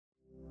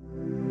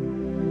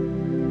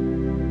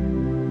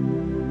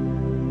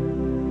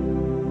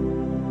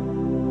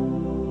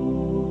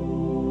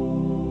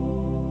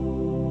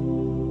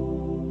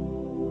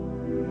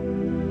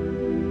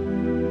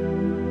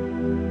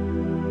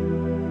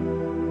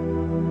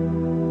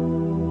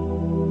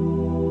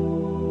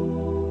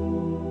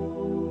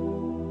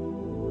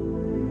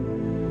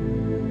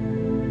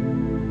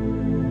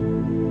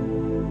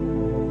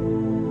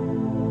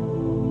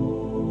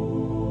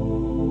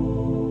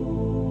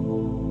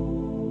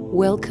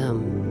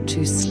Welcome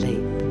to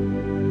sleep,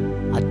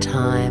 a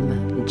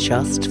time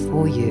just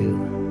for you.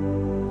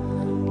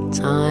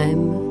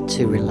 Time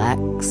to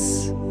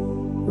relax,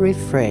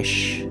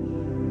 refresh,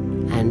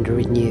 and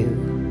renew.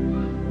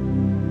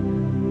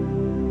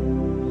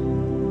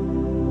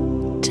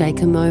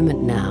 Take a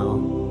moment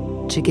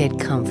now to get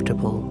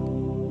comfortable.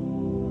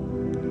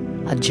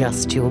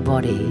 Adjust your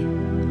body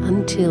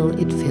until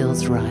it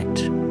feels right.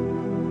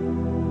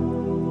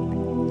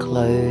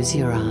 Close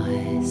your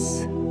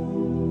eyes.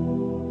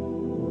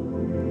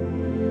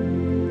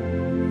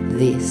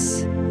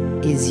 This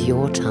is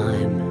your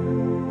time.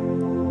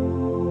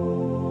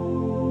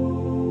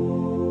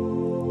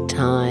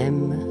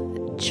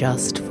 Time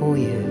just for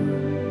you.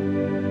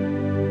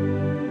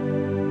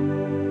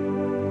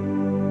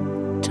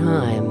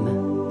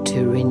 Time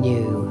to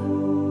renew.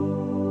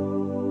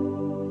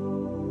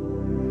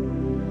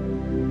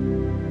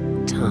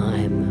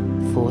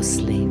 Time for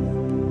sleep.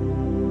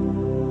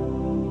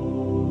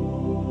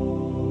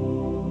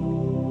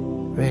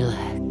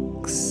 Relax.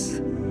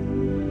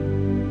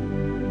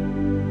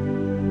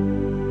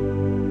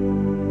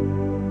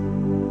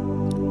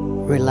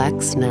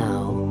 Relax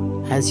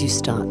now as you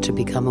start to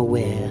become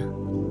aware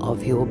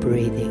of your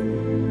breathing.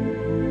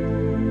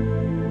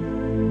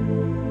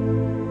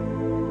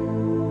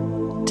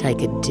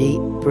 Take a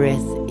deep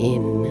breath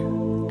in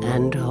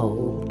and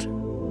hold.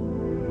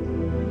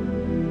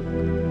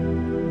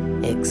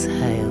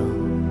 Exhale.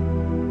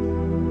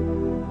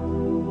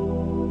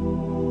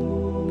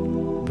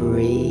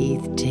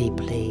 Breathe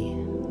deeply,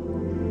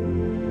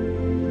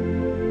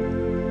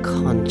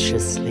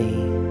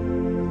 consciously,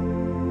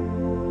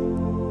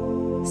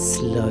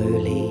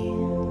 slowly.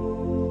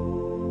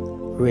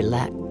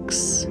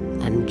 Relax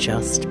and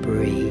just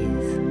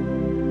breathe.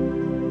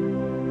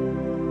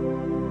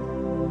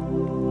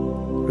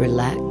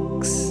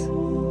 Relax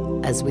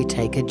as we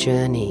take a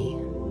journey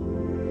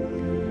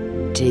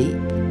deep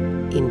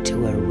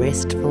into a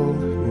restful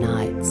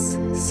night's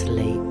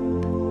sleep.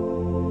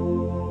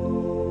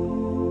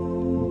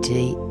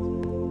 Deep,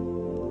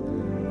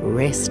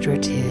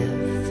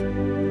 restorative,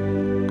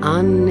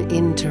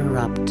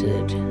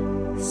 uninterrupted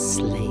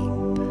sleep.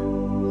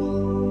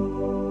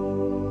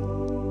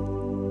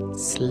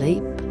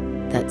 Sleep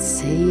that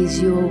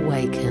sees you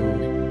awaken,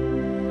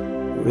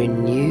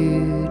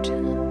 renewed,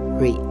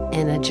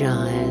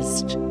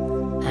 re-energized,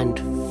 and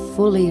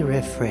fully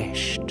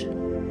refreshed.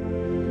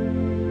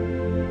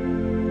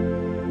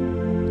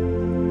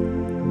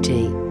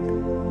 Deep,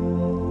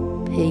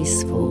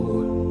 peaceful,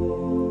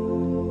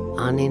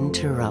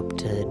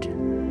 uninterrupted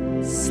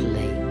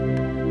sleep.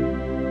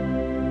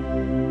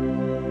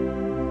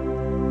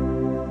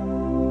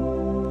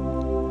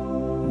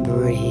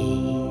 Breathe.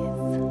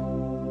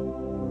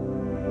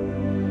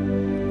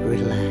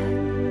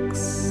 Relax.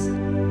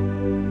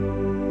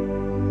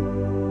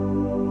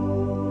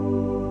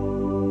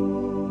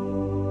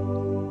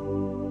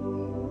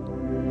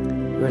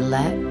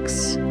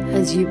 Relax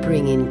as you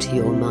bring into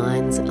your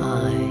mind's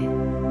eye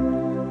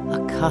a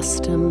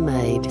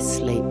custom-made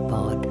sleep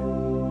pod.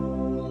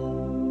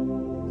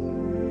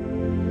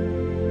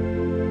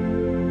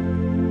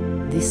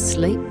 This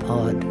sleep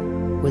pod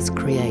was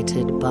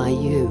created by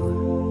you,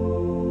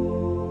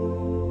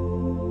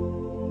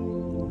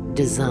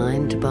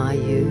 designed by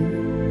you,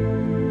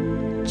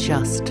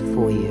 just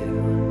for you,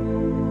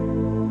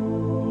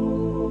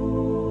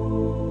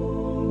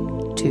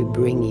 to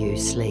bring you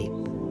sleep.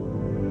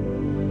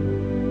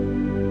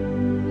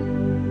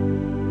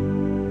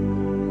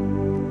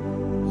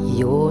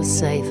 Your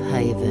safe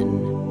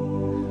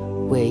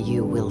haven where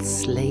you will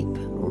sleep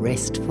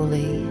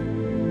restfully,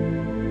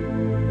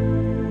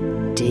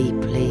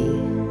 deeply,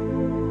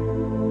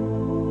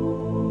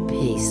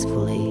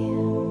 peacefully.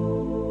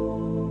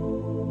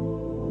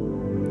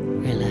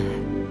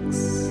 Relax.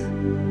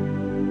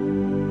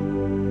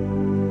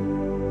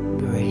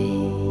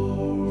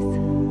 Breathe.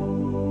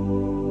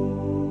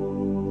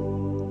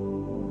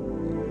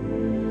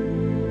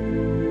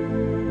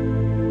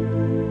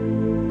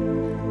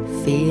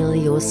 Feel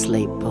your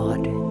sleep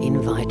pod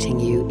inviting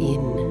you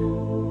in,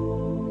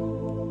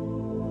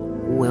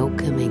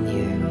 welcoming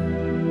you,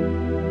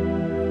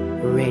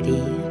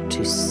 ready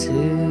to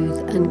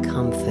soothe and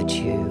comfort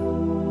you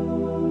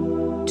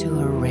to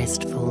a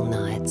restful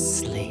night's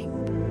sleep.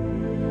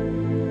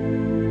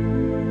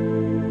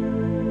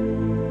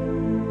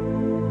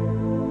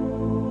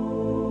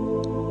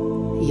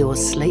 Your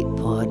sleep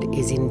pod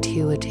is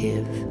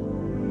intuitive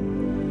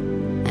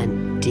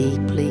and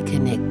deeply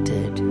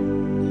connected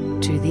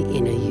to the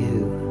inner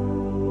you.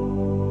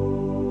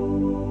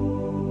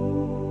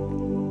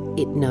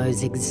 It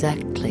knows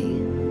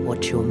exactly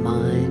what your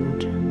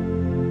mind,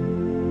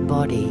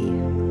 body,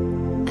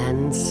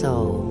 and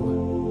soul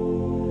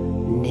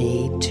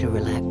need to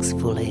relax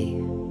fully,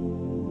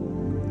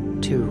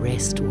 to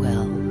rest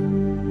well,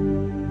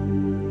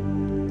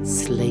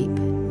 sleep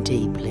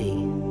deeply,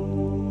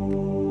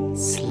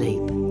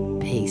 sleep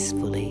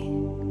peacefully,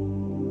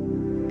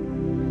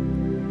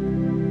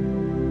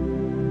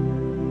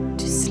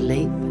 to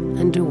sleep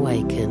and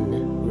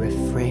awaken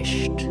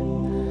refreshed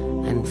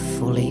and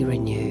fully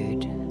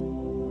renewed.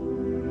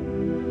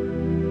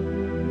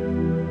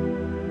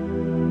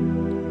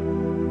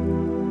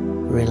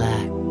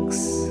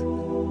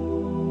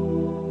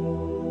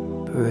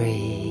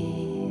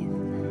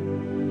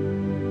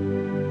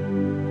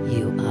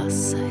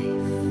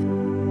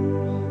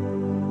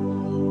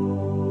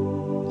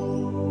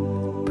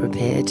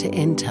 Prepare to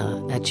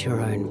enter at your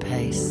own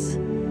pace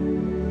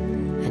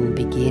and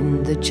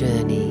begin the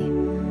journey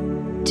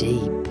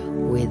deep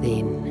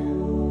within,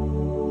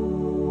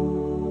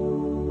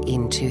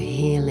 into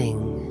healing,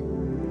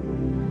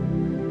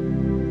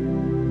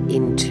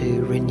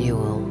 into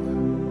renewal,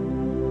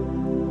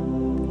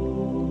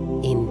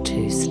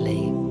 into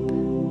sleep.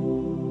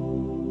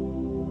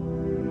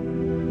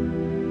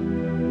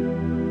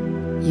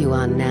 You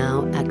are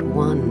now at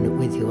one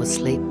with your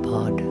sleep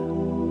pod,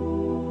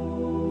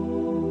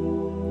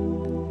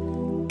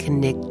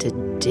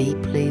 connected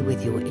deeply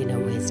with your inner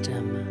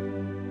wisdom.